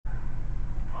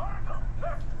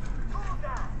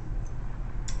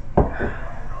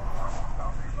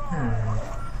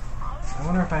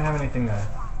if I have anything to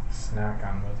snack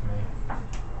on with me.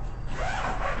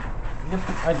 Yep,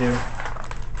 I do.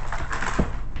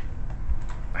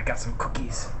 I got some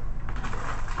cookies.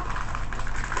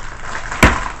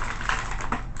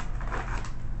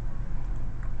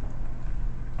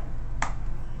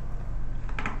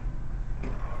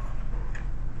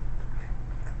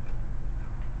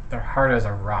 They're hard as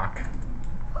a rock.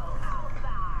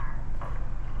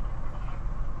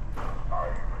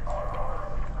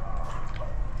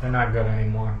 They're not good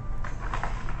anymore.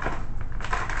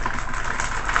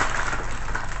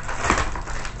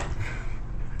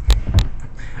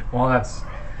 Well, that's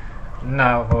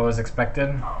not what was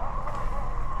expected.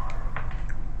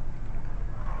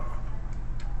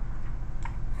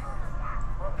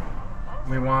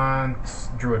 We want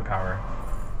druid power.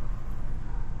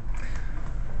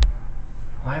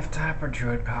 Life tap or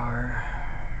druid power?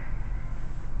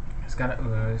 It's got to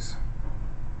ooze.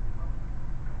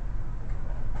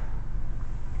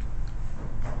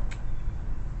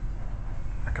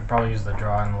 I could probably use the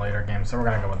draw in the later game, so we're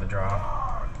gonna go with the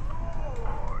draw.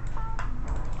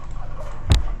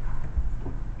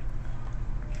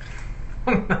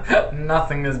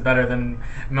 Nothing is better than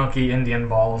milky Indian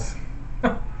balls.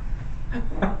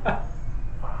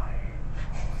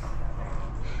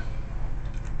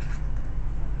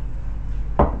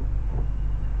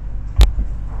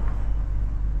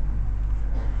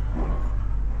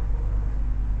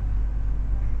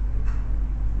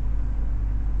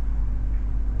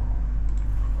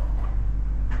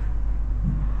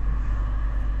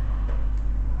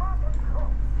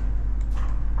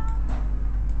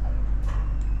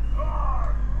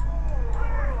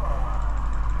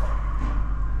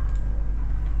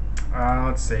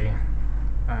 Let's see.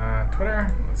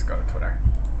 Twitter? Let's go to Twitter.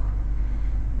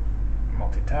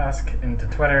 Multitask into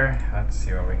Twitter. Let's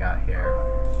see what we got here.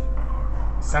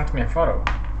 Sent me a photo.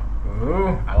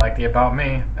 Ooh, I like the about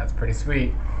me. That's pretty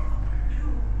sweet.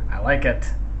 I like it.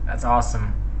 That's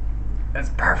awesome. That's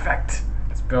perfect.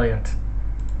 That's brilliant.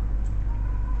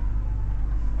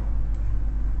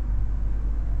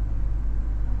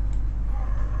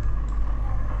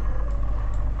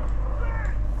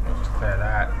 We'll just clear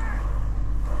that.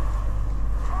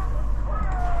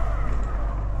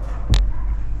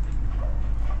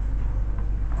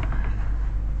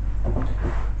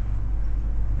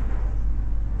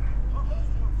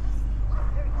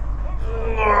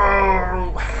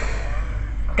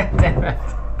 God damn it.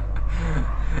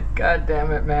 God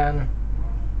damn it, man.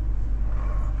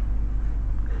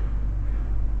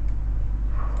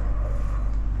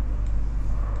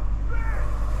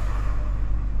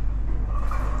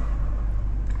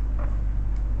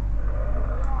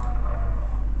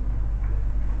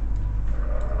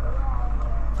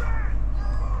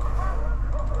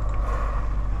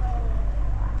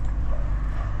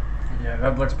 Yeah,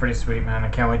 that looks pretty sweet, man. I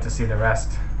can't wait to see the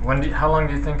rest. How long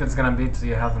do you think it's gonna be till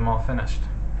you have them all finished?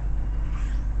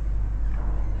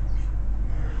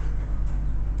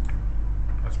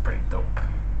 That's pretty dope.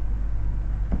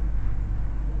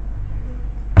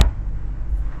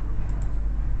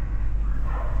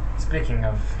 Speaking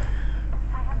of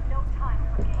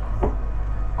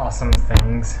awesome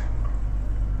things.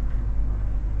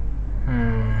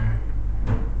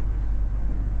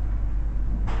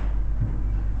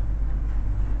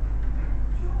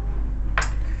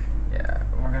 Yeah,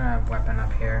 we're gonna weapon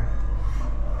up here.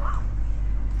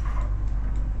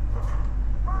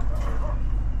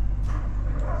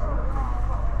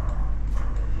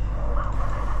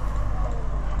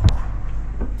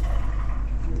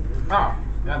 Oh,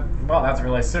 well, that's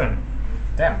really soon.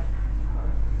 Damn.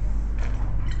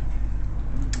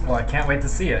 Well, I can't wait to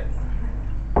see it.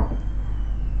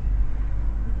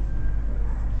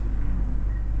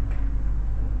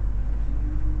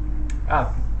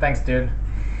 Oh, thanks, dude.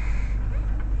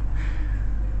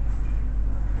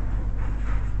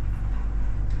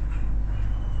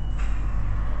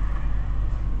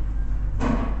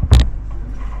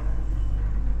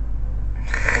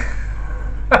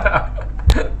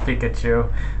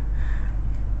 Pikachu.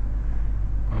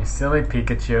 You silly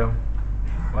Pikachu.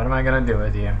 What am I gonna do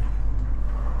with you?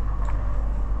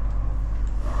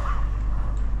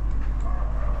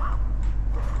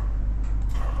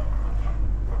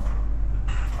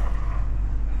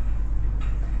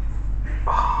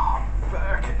 Oh,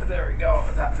 back. There we go.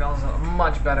 That feels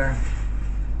much better.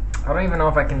 I don't even know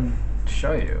if I can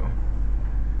show you.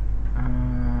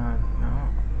 No.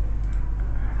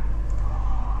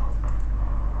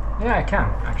 Yeah, I can,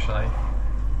 actually.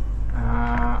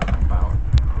 About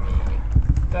me.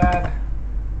 Dead.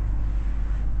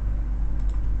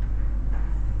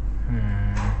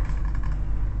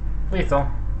 Lethal.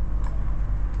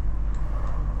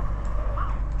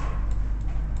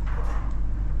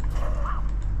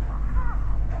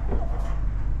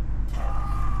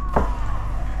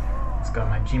 go to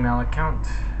my Gmail account.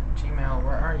 Gmail,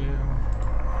 where are you?